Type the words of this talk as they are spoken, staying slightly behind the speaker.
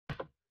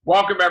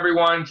Welcome,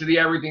 everyone, to the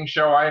Everything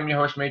Show. I am your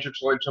host,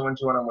 Matrix Lloyd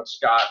 212, and I'm with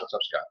Scott. What's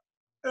up, Scott?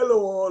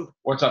 Hello, all.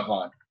 What's up,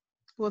 Vaughn?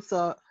 What's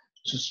up?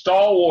 So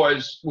Star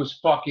Wars was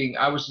fucking,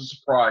 I was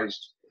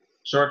surprised.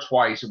 Saw it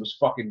twice. It was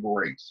fucking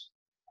great.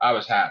 I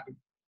was happy.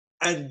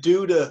 And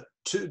due to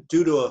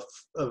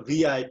a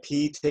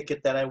VIP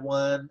ticket that I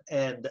won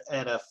and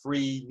a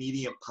free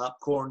medium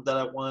popcorn that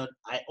I won,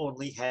 I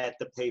only had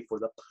to pay for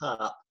the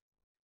pop,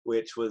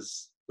 which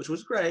was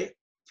great.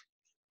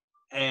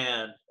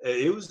 And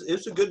it was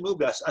a good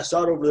movie. I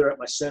saw it over there at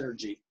my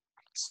Synergy.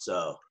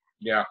 So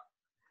yeah.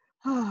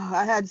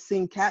 I had to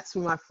see Cats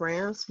with my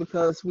friends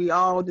because we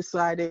all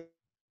decided,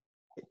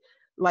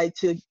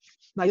 it's a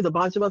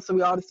bunch of us, so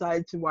we all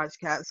decided to watch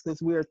Cats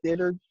because we were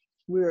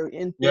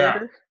in theater. Yeah.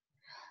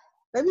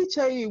 Let me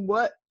tell you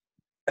what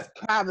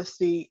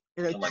travesty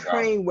and a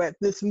train wreck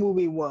this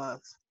movie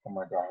was. Oh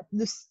my God.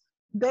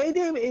 They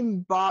didn't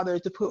even bother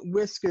to put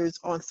whiskers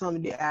on some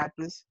of the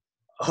actors.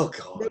 Oh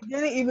God. They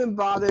didn't even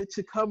bother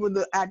to cover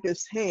the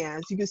actors'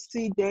 hands. You can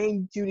see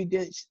Dame Judi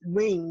Dench's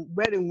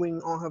wedding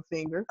ring on her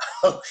finger.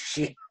 Oh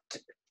shit.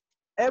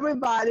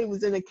 Everybody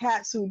was in a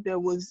cat suit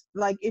that was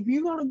like, if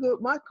you're gonna go,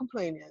 my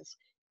complaint is,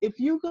 if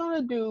you're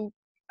gonna do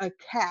a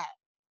cat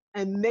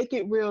and make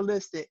it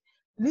realistic,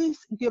 at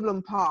least give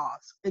them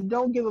paws and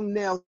don't give them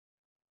nails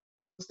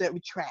that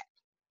retract.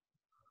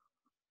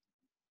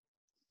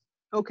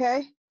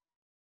 Okay?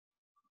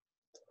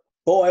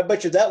 Boy, I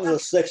bet you that was a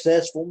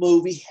successful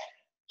movie.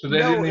 So they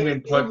didn't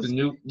even put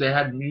they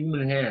had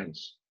human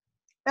hands.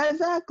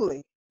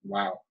 Exactly.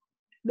 Wow.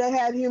 They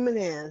had human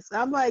hands.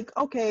 I'm like,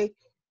 okay,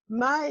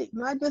 my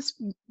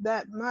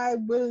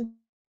willing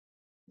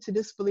to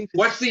disbelief is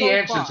What's the so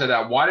answer far. to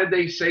that? Why did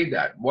they say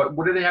that? What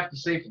did they have to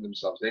say for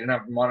themselves? They didn't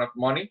have enough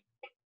money?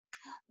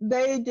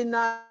 They did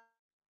not.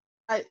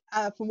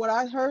 From what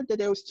I heard, that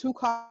there was 2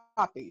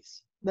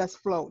 copies that's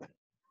floating.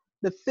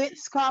 The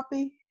Fitz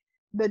copy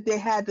that they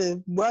had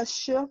to rush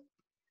ship,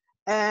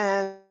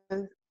 and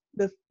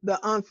the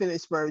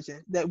unfinished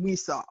version that we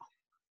saw.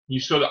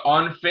 You saw the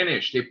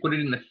unfinished. They put it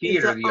in the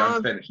theater. The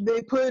unfinished.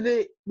 They put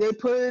it the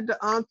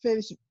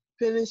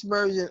finished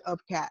version of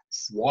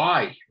Cats.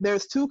 Why?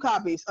 There's 2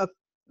 copies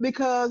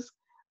because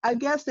I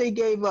guess they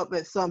gave up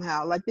it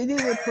somehow. Like they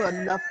didn't put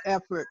enough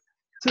effort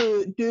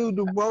to do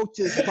the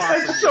roaches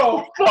properly. That's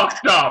so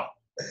fucked up.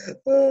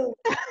 They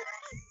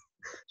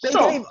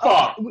so gave fucked.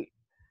 up.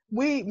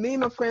 Me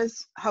and my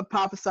friends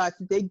hypothesized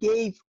that they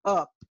gave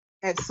up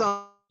at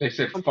some They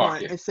said point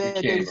fuck it. and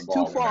said it was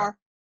too far.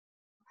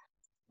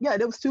 Yeah,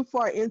 it was too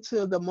far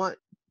into the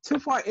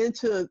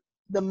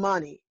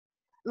money.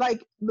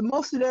 Like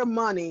most of their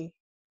money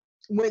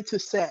went to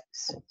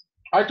sets.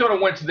 I thought it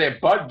went to their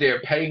bud.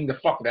 They're paying the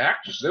fucking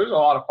actors. There was a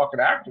lot of fucking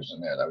actors in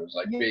there. That was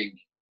like big.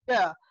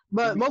 Yeah,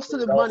 but most of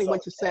the money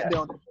went to set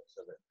building.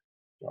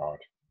 God.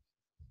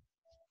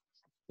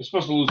 They're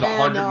supposed to lose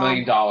 $100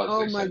 million.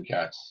 They said,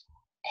 Cats.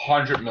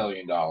 $100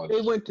 million.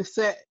 They went to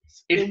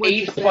sets. In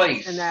 8th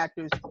place. And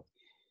actors.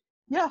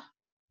 Yeah.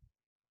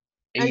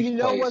 And you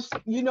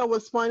know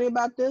what's funny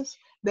about this?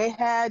 They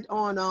had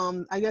on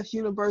I guess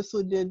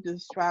Universal did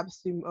this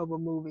travesty of a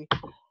movie,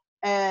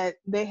 and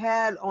they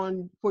had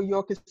on For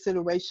Your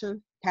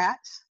Consideration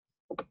Cats,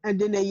 and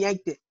then they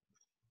yanked it.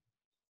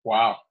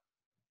 Wow.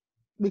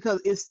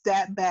 Because it's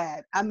that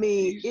bad. I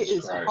mean, it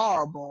is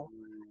horrible.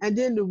 And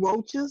then the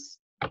roaches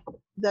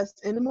that's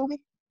in the movie,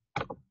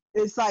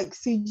 it's like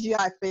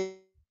CGI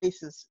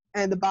faces,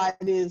 and the body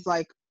is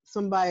like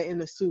somebody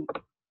in a suit.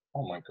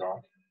 Oh my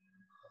God.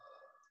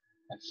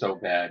 That's so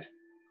bad.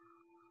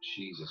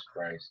 Jesus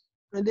Christ.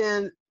 And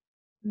then,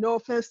 no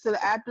offense to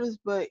the actors,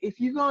 but if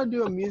you're going to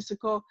do a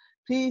musical,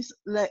 please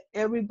let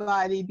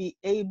everybody be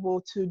able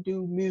to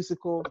do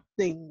musical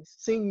things,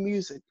 sing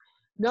music.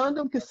 None of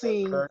them can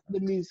sing the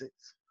music,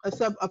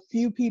 except a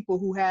few people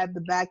who have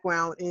the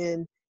background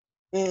in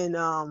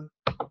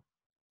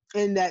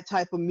that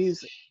type of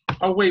music.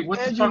 Oh wait, what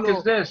the fuck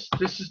is this?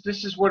 This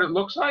is what it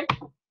looks like?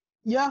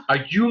 Yeah. A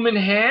human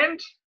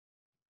hand?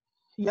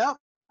 Yep.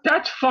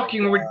 That's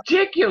fucking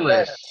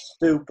ridiculous. That's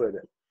stupid.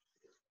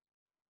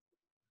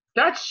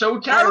 That's so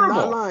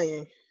terrible.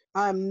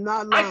 I'm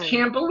not lying. I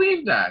can't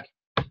believe that.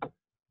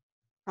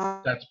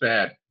 That's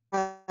bad.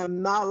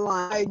 I'm not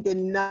lying. I did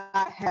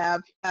not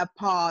have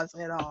paws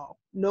at all.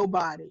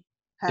 Nobody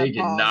had They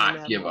did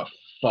not give a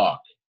fuck.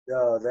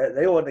 No,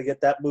 they wanted to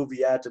get that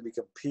movie out to be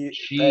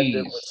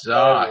competitive with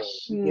Star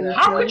Wars.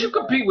 How could you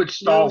compete with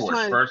Star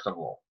Wars, first of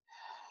all?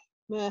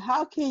 Man,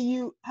 how can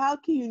you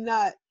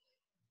not?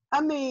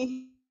 I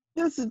mean,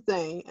 here's the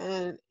thing,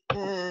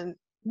 and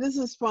this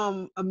is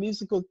from a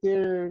musical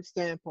theater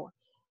standpoint.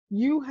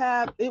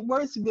 It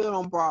works good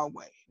on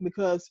Broadway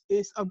because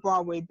it's a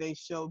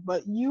Broadway-based show,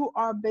 but you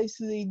are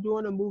basically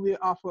doing a movie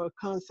off of a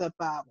concept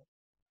album.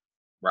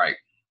 Right.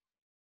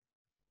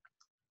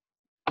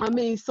 I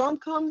mean, some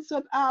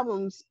concept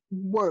albums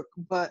work,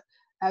 but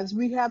as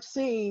we have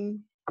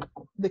seen,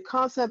 the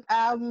concept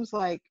albums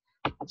like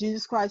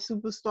Jesus Christ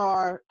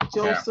Superstar,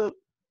 Joseph,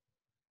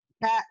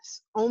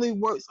 Cats only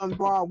works on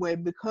Broadway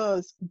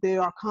because they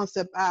are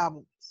concept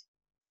albums.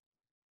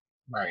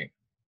 Right.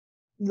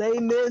 Les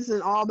Mis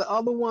and all the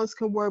other ones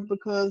can work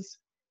because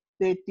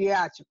they're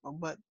theatrical,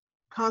 but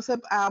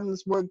concept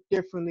albums work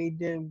differently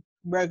than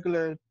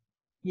regular,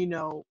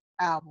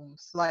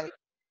 albums. Like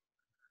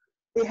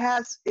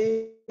it's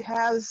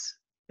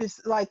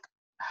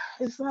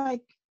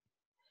like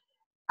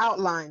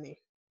outlining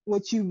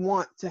what you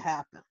want to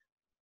happen.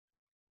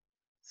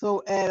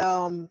 So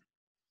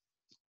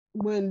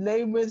when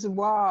Les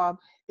Miserables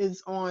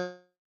is on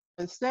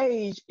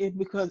stage, it's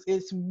because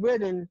it's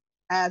written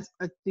as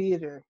a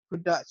theater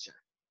production,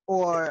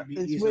 or It can be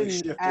it's easily written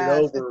shifted as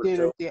a over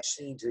theater. to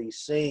scene to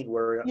scene,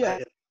 where Yeah,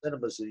 in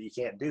cinemas you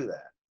can't do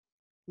that.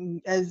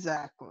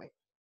 exactly.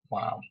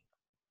 Wow.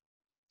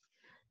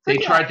 So They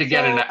yeah, tried to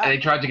get so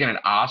an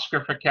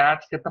Oscar for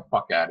Cats. Get the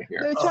fuck out of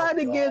here. Oh God.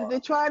 they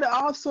try to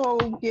also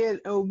get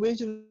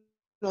original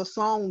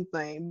song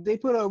thing. They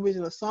put an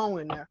original song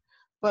in there,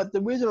 but the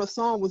original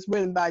song was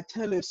written by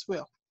Taylor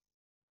Swift.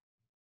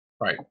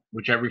 Right.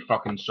 Which every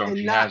fucking song And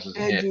she not has is a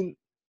hit.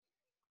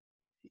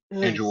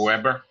 Andrew Yes.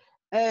 Webber.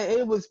 And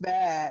it was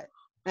bad.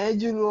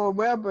 Andrew Lloyd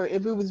Webber,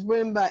 if it was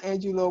written by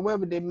Andrew Lloyd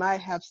Webber, they might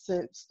have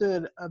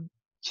stood a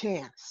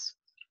chance.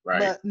 Right.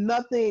 But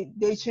nothing,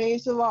 they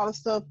changed a lot of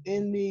stuff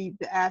in the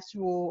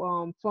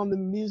actual, from the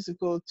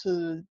musical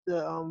to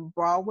the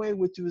Broadway,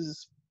 which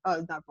was,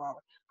 not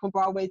Broadway, from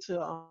Broadway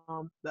to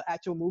the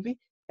actual movie,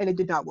 and it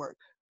did not work.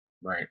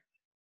 Right.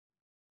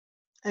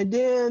 And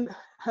then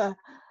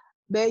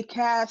they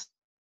cast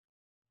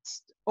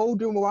Old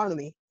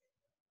Deuteronomy,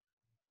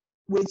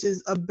 which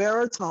is a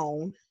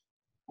baritone,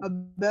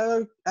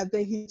 I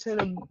think he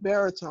turned a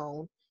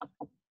baritone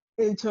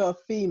into a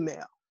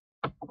female.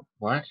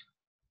 What?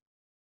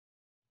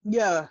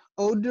 Yeah,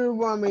 Old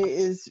Deuteronomy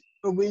is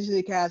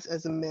originally cast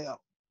as a male.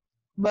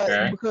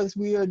 But because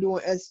we are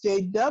doing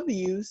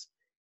SJWs,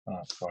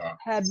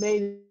 had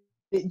made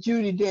it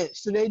Judi Dench.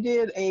 So they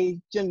did a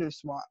gender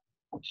swap.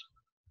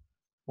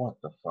 What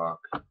the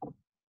fuck?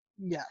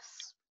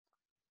 Yes.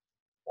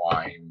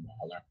 Why,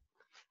 mother?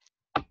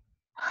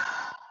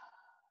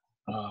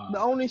 The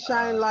only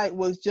shining light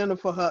was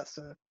Jennifer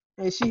Hudson.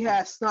 And she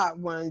had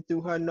snot running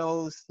through her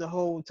nose the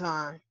whole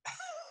time.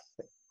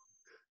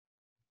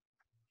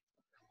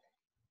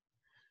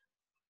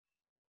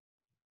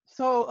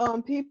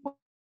 So people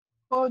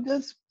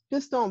just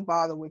don't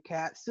bother with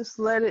Cats. Just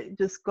let it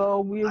just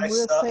go. We'll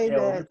say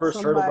that when we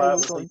first heard somebody about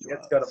was it, on it's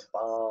drugs. gonna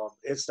bomb.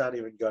 It's not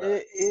even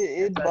gonna.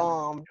 It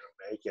bombed.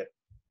 Gonna make it.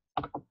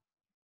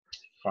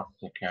 Fuck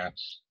the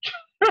Cats.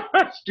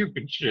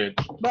 Stupid shit.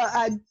 But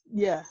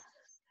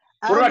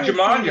What about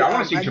Jumanji? I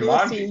want to see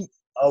Jumanji.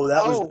 Oh,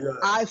 that was good.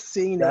 I've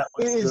seen it.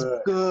 It is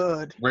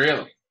good.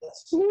 Really?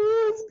 It's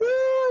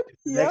good.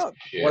 Yep.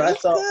 What I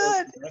thought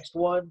was the next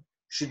one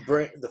should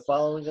bring the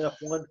following up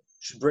one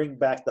should bring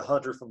back the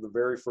Hunter from the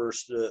very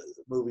first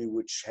movie,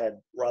 which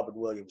had Robin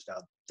Williams.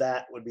 Now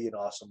that would be an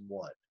awesome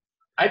one.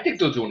 I think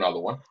they'll do another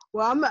one.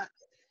 Well, I'm not.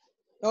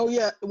 Oh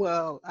yeah.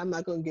 Well, I'm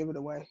not gonna give it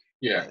away.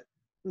 Yeah.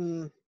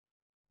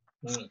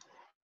 But,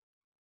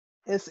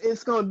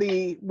 It's gonna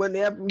be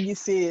whenever you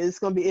see it, it's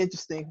gonna be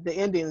interesting. The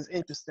ending is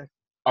interesting.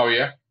 Oh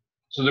yeah.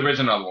 So there is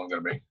another one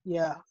gonna be.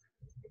 Yeah.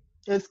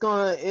 It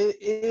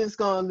is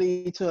gonna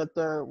lead to a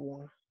third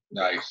one.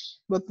 Nice.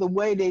 But the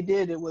way they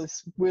did it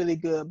was really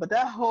good. But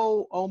that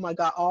whole, oh my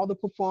God, all the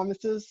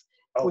performances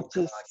were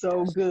just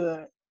so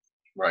good.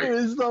 Right. It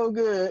was so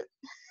good.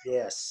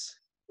 Yes.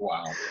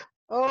 Wow.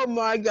 Oh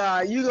my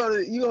God, you're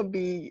gonna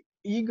be.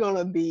 I'm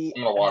gonna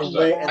watch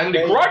that. And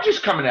The Grudge is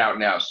coming out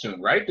now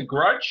soon, right? The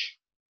Grudge,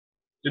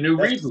 the new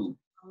reboot.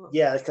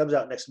 Yeah, it comes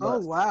out next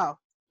month. Oh wow.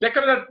 That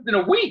comes out in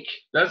a week,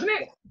 doesn't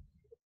it?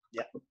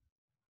 Yeah.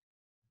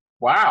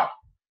 Wow.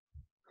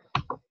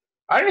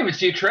 I didn't even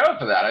see a trailer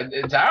for that.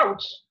 It's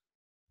out.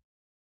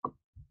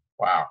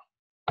 Wow.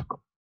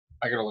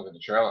 I gotta look at the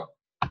trailer.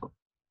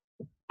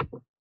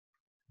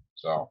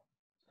 So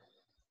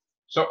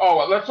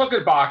let's look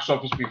at box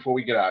office before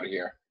we get out of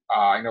here.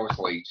 I know it's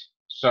late.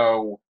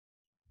 So,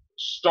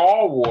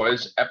 Star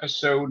Wars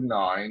Episode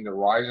 9, The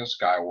Rise of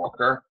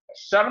Skywalker,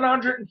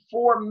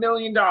 $704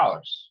 million.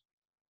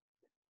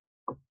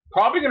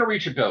 Probably going to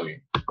reach $1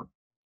 billion.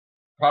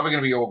 Probably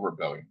going to be over $1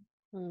 billion.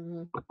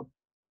 Mm-hmm.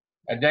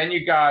 And then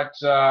you got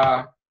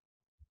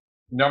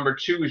number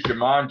 2 is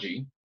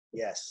Jumanji.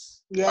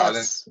 Yes.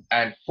 Yes.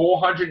 And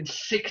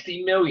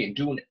 $460 million,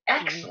 doing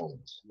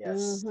excellent.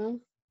 Yes. Mm-hmm.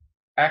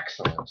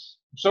 Excellent.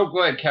 I'm so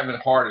glad Kevin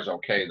Hart is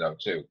okay though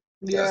too.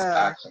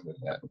 Yeah. Accent with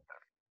that.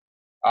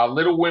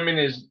 Little Women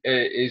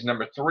is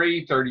number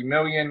 3, 30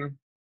 million.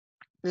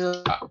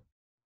 Yeah.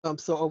 I'm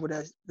so over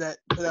that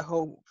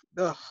whole.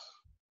 Ugh.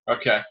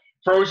 Okay.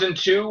 Frozen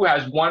 2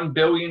 has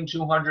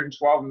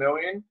 $1.212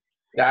 billion.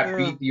 That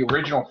beat the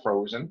original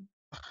Frozen.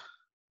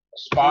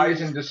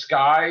 Spies in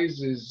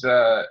Disguise is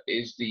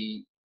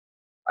the,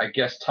 I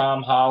guess,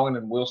 Tom Holland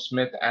and Will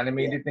Smith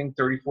animated thing,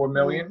 34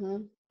 million.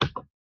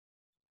 Mm-hmm.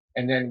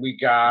 And then we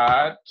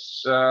got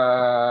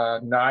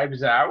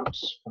Knives Out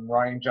from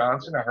Rian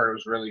Johnson. I heard it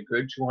was really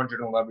good,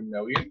 211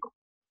 million.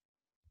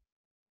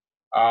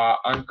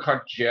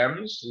 Uncut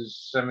Gems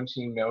is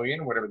 17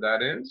 million, whatever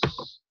that is.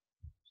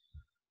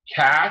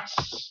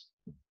 Cats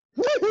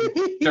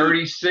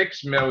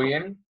 36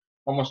 million,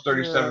 almost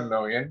 37 Yeah.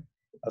 million.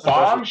 That's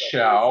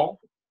Bombshell,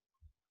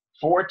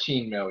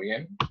 14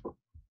 million.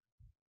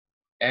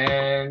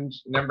 And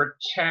number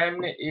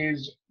 10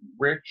 is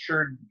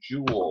Richard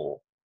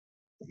Jewell,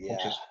 Yeah.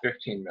 which is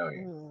 15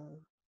 million.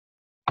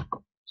 Hmm.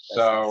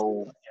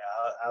 So,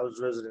 I was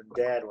resident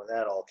dad when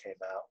that all came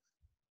out.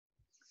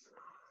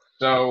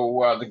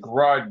 so The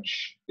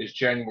Grudge is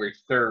January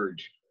 3rd.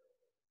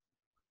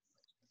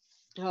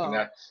 And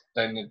Oh,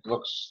 then it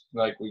looks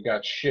like we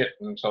got shit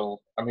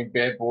until, I mean,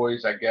 Bad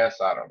Boys, I guess,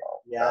 I don't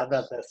know. Yeah, I'm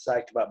not that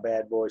psyched about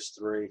Bad Boys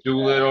 3.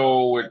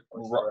 Doolittle with Bad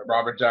Boys Forever.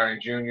 Robert Downey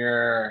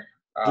Jr.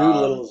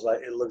 Doolittle is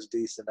like, it looks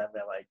decent. I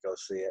might go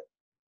see it.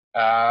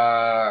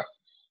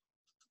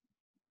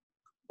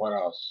 What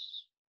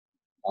else?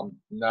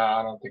 No,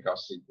 I don't think I'll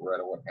see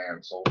Gretel and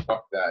Hansel.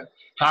 Fuck that.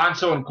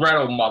 Hansel and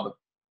Gretel, mother.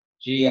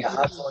 Jesus. Yeah,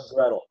 Hansel and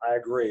Gretel. I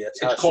agree. It's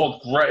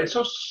called Gretel. It's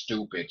so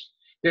stupid.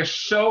 They're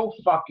so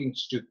fucking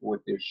stupid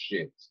with this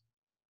shit.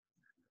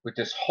 With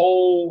this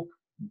whole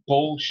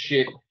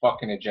bullshit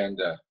fucking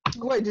agenda.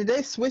 wait, did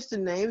they switch the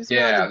names?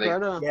 Yeah, now to they-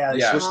 Greta Yeah, they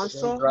Yeah. switched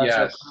the name, Hansel?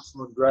 Yes.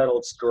 Hansel and Gretel.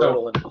 It's Gretel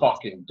So and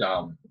fucking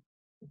dumb.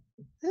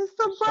 It's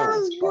the So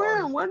Brothers retarded.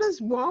 Grimm. What is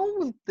wrong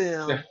with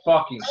them? They're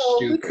fucking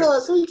stupid.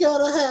 because we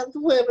gotta have the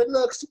women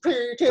look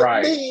superior to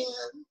Right. men.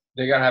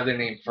 They gotta have their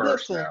name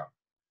first Listen. now.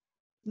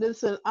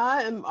 Listen,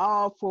 I am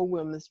all for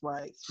women's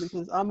rights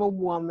because I'm a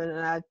woman, and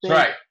That's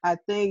right. I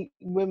think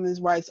women's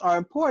rights are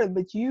important.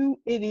 But you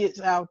idiots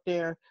out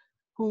there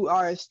who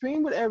are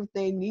extreme with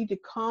everything need to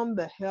calm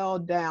the hell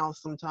down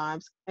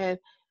sometimes and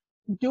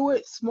do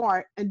it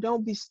smart and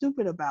don't be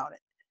stupid about it.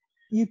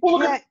 You Well,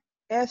 look can't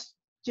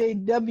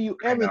SJW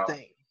I know.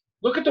 everything.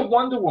 Look at the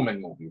Wonder Woman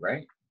movie,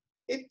 right?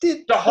 It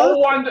did The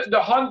whole perfect.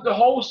 the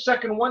whole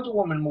second Wonder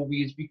Woman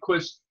movie is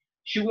because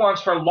she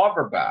wants her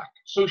lover back.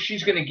 So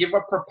she's gonna give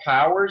up her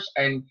powers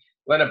and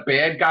let a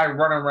bad guy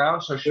run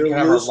around so she They're can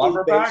have her loosely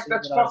lover back? basing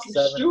That's it on fucking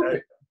 7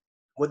 stupid.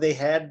 When they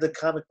had the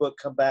comic book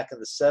come back in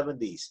the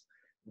 70s,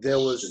 there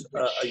was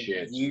Stupid a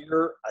shit.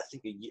 year, I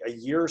think a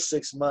year or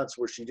 6 months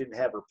where she didn't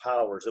have her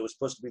powers. It was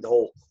supposed to be the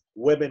whole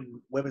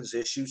women's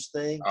issues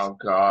thing. Oh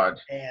God.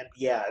 And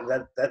yeah,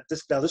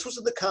 this was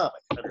in the comic.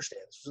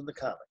 Understand, this was in the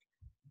comic.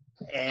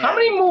 And How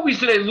many movies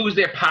do they lose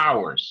their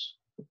powers?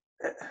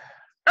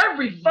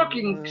 Every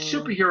fucking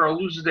superhero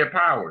loses their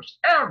powers.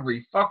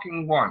 Every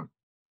fucking one.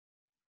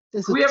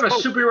 It's Do we have a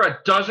trope. superhero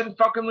that doesn't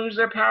fucking lose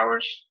their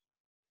powers?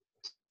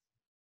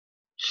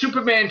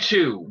 Superman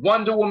 2,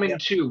 Wonder Woman Yep.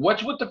 2.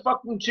 What's with the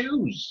fucking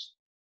twos?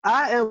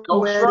 I am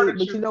Ghost ready, Rider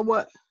but 2. you know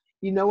what?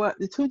 You know what?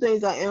 The two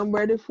things I am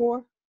ready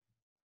for,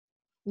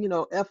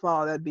 F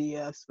all that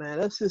BS, man.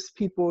 That's just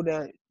people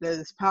that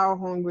is power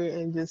hungry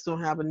and just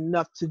don't have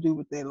enough to do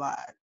with their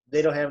lives.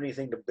 they don't have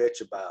anything to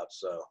bitch about.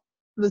 So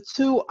The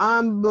two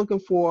I'm looking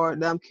for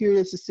that I'm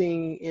curious to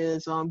see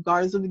is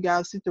Guardians of the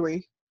Galaxy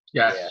 3,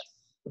 Yes.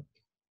 yeah.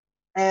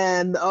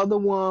 and the other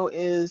one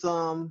is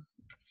oh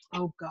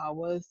God,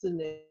 what is the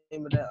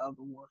name of that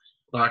other one?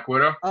 Black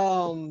Widow.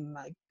 Oh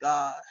my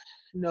God,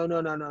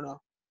 no.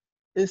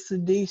 It's the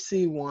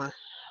DC one.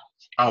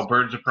 Oh,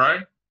 Birds of Prey.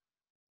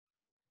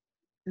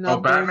 No, Oh,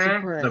 Birds of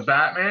Batman. Prey. The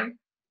Batman.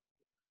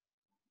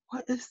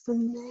 What is the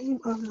name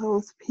of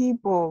those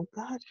people?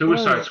 God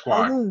Suicide damn it.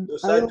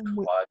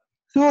 Squad.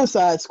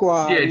 Suicide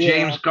Squad. Yeah,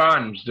 James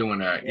Gunn's doing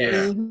that. Yeah.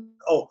 Mhm.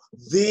 Oh,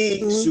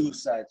 the Mhm.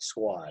 Suicide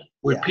Squad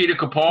With yeah. Peter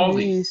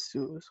Capaldi.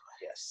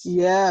 Yes.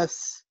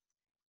 Yes.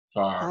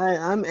 Fuck.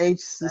 I'm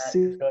anxious to That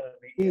see is gonna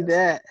be, yes.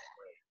 that.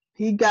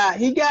 He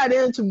got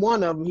into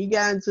one of them. He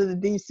got into the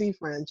DC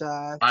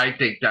franchise. I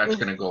think that's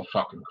gonna go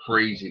fucking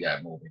crazy.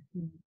 That movie.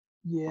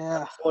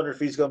 Yeah. I wonder if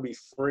he's going to be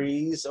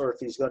Freeze or if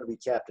he's going to be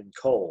Captain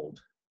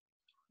Cold.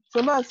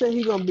 Somebody said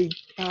he's gonna be.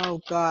 Oh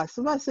God.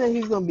 Somebody said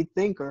he's gonna be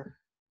Thinker.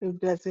 If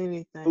that's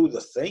anything. Ooh,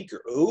 the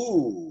Thinker.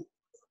 Ooh.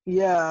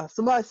 Yeah.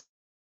 Somebody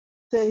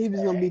said he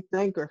was gonna be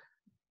Thinker.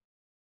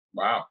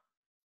 Wow.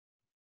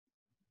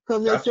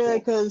 Because they That's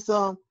said cool.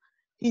 because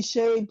he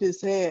shaved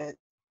his head,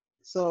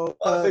 so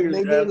Well, I figured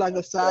they did like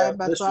a side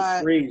by Mr.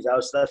 side. Freeze.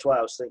 That's why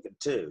I was thinking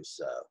too.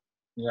 So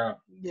Yeah.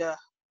 Yeah.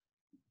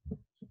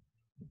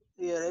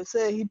 Yeah, they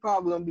said he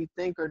probably gonna be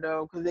Thinker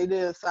though, because they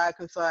did a side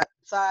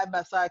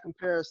by side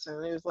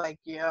comparison. It was like,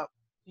 yeah.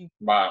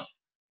 Wow.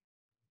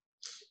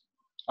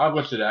 I'll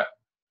go to that.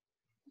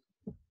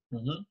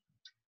 Mm-hmm.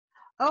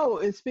 Oh,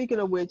 and speaking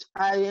of which,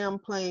 I am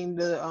playing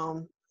the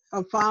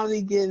I'm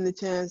finally getting the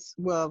chance.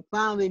 Well,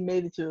 finally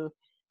made it to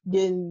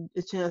getting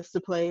the chance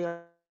to play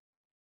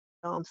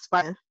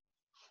Spider.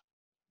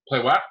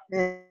 Play what?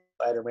 And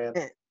Spider-Man.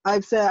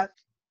 I've said,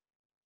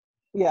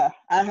 yeah,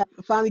 I have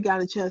finally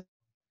gotten a chance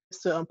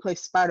to play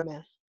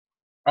Spider-Man.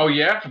 Oh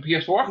yeah, for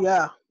PS4.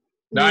 Yeah.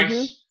 Nice.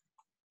 Mhm.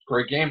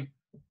 Great game.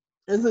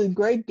 It's a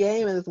great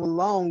game and it's a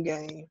long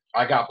game.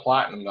 I got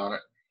platinum on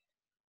it.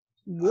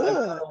 I'm Good.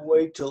 gonna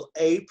wait till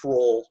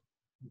April,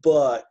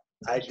 but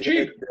I It's did.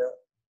 cheap.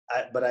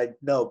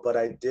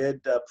 I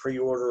did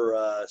pre-order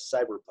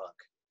Cyberpunk.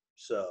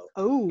 So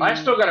Oh. I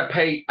still gotta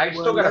pay. I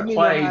still Well, let gotta me know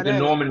play how the that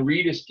is. Norman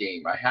Reedus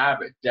game. I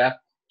have it. Death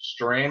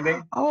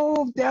Stranding.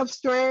 Oh, Death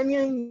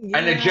Stranding.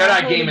 And the Yeah, I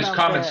Jedi heard game is about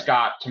coming, that.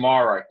 Scott,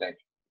 tomorrow, I think.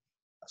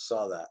 I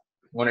saw that.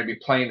 I'm gonna be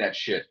playing that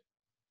shit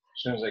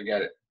as soon as I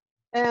get it.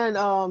 And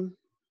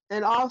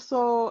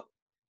also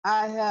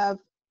I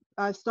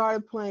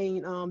started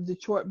playing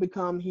Detroit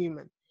Become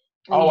Human.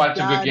 Oh, And that's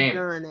a good game.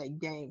 darn that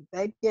game.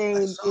 That I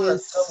game saw that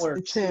is somewhere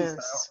too.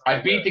 intense. I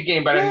beat the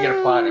game, but I didn't get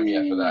a platinum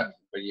yet for that.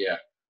 But yeah,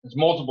 there's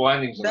multiple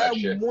endings in that That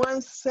shit.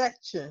 one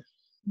section.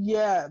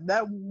 Yeah,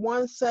 that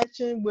one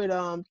section with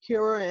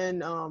Kira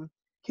and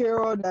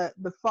Kira,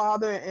 the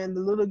father and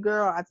the little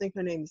girl, I think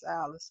her name is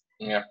Alice.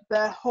 Yeah.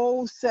 That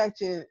whole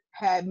section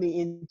had me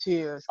in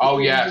tears. Oh,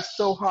 It yes. was just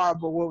so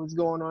horrible what was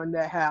going on in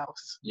that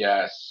house.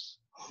 Yes.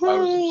 I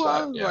was Ooh,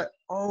 upset, I was yeah. like,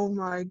 oh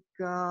my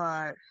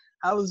God.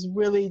 I was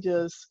really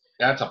just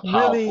That's a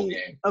powerful really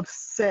game.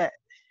 upset.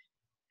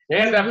 They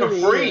had It that really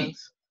for free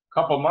is. a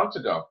couple months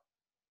ago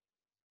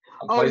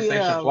on Oh PlayStation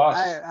yeah, Plus.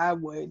 I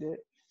waited.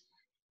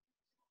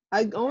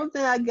 Only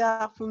thing I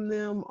got from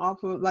them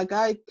off of, like,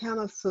 I kind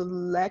of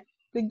select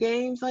the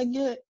games I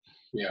get.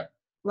 Yeah.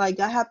 Like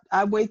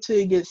I wait till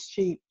it gets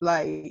cheap.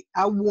 Like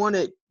I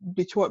wanted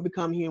Detroit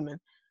Become Human,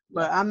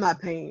 but I'm not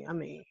paying. I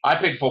mean, I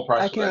paid full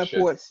price I for can't that shit.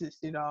 afford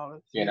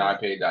 $60. You know, I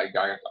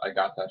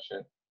got that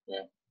shit. Yeah.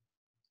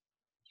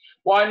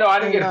 Well, I know I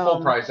didn't And, get a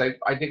full price. I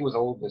think it was a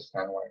little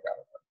discount when I got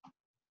it.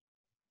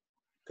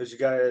 Because you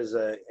got it as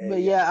a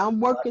But yeah, I'm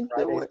Black working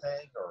Friday through it.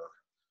 thing, or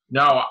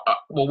No,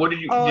 well, what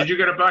did you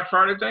get a Black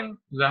Friday thing?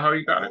 Is that how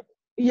you got it?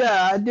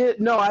 Yeah, I did.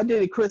 No, I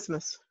did it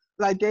Christmas.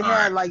 Like they All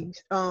had right.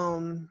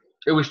 like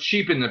It was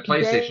cheap in the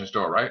PlayStation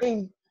store, right?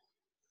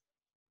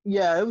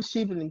 Yeah, it was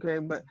cheaper than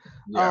Craig, but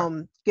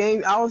Yeah.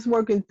 game I was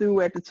working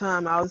through at the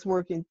time. I was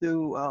working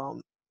through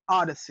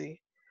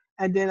Odyssey,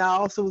 and then I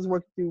also was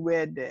working through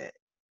Red Dead.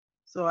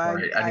 So Right.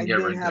 I I didn't get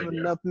didn't Red have Dead yet.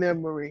 enough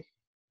memory.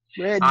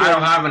 Red I Dead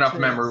don't is have enough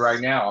memory intense.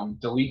 right now. I'm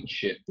deleting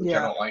shit, which I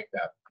Yeah. don't like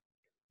that.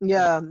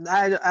 Yeah,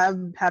 I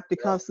have to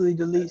constantly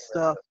delete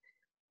stuff.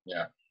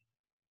 Yeah.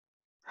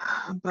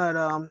 But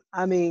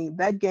I mean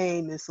that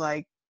game is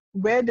like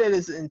Red Dead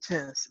is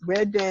intense.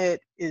 Red Dead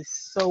is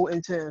so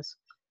intense.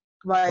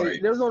 Like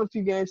Right. there was only a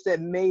few games that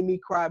made me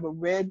cry, but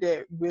Red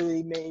Dead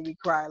really made me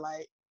cry.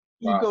 Like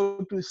you Wow.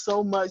 go through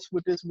so much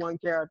with this one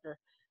character,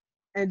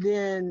 and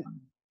then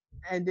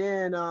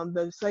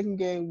the second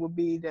game would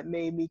be that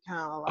made me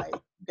kind of like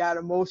got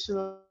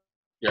emotional.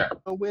 Yeah.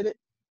 With it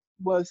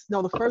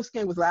the first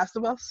game was Last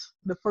of Us.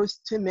 The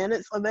first 10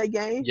 minutes of that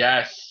game.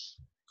 Yes.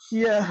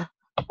 Yeah,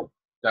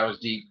 That was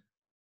deep.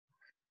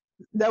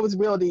 that was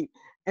real deep.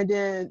 And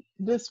then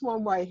this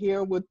one right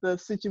here with the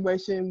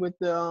situation with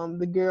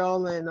the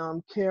girl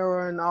and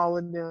Kara and all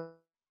of them,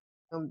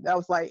 that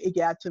was like it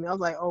got to me. I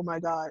was like, oh my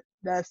God,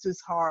 that's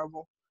just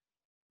horrible.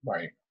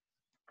 Right.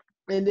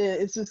 And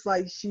then it's just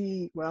like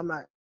I'm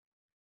not,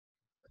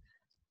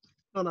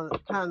 kind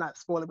of not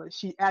spoiling, but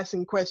she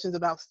asking questions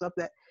about stuff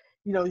that,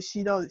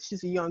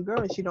 she's a young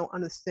girl and she don't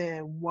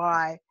understand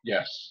why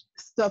Yes.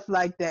 stuff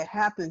like that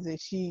happens, and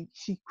she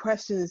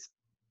questions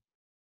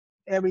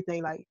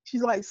everything. Like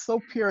she's like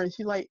so pure, and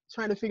she's like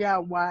trying to figure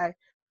out why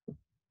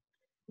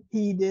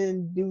he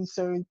didn't do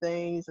certain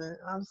things. And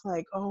I was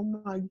like, oh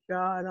my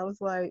God. I was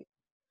like,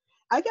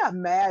 I got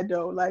mad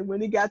though. Like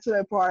when it got to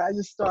that part, I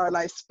just started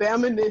like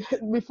spamming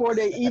it before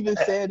they even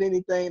said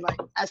anything. Like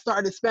I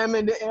started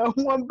spamming the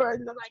L1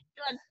 button. I'm like,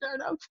 God,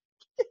 shut up.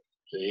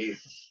 Jeez.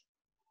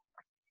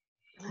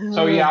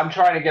 So yeah, I'm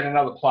trying to get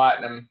another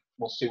platinum.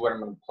 We'll see what I'm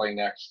going to play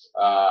next.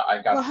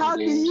 I got Well, some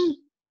games.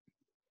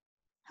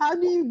 how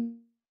do you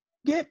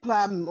get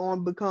platinum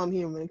on Become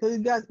Human? Because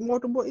it got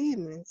multiple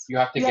evenings. You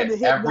have to get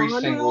hit every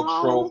 100 single on all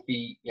of them?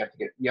 trophy. You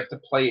have to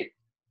play it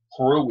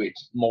through it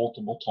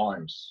multiple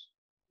times.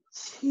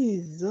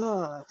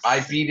 Jesus.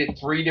 I beat it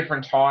 3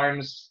 different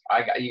times.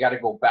 You got to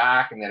go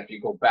back, and then if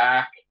you go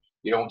back,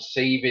 you don't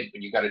save it,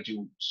 but you got to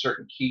do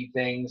certain key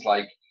things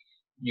like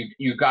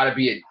you got to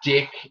be a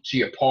dick to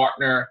your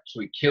partner so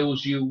he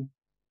kills you.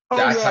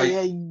 That's how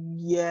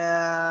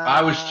yeah.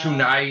 I was too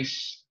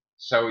nice,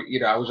 so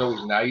I was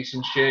always nice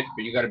and shit.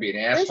 But you got to be an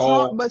It's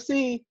hard, asshole. but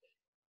see,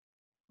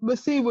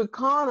 with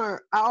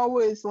Connor, I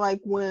always like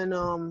when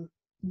oh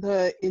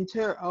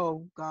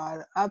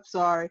God, I'm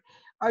sorry.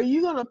 Are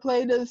you gonna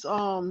play this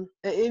at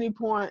any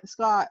point,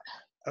 Scott?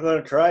 I'm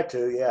gonna try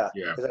to, yeah.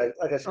 Yeah.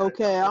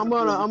 Okay, I'm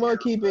gonna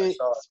keep it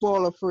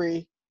spoiler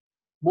free.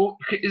 Well,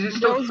 is it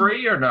still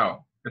free or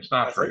no? It's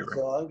not I free, think right?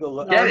 so. I'll go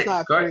look. No, Get it's it.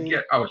 not Go ahead. free.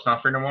 Oh, it's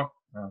not free no more?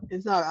 Oh.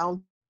 It's not. I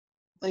don't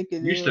think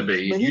it Used to is.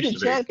 be. But It he used can to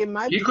be. check. It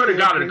might be. You could have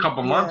got it a free.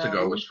 couple months Yeah.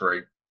 ago. It was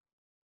free.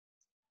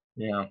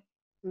 Yeah.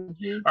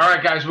 Mm-hmm. All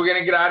right, guys. We're going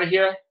to get out of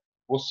here.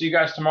 We'll see you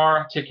guys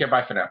tomorrow. Take care.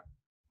 Bye for now.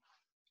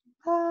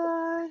 Bye.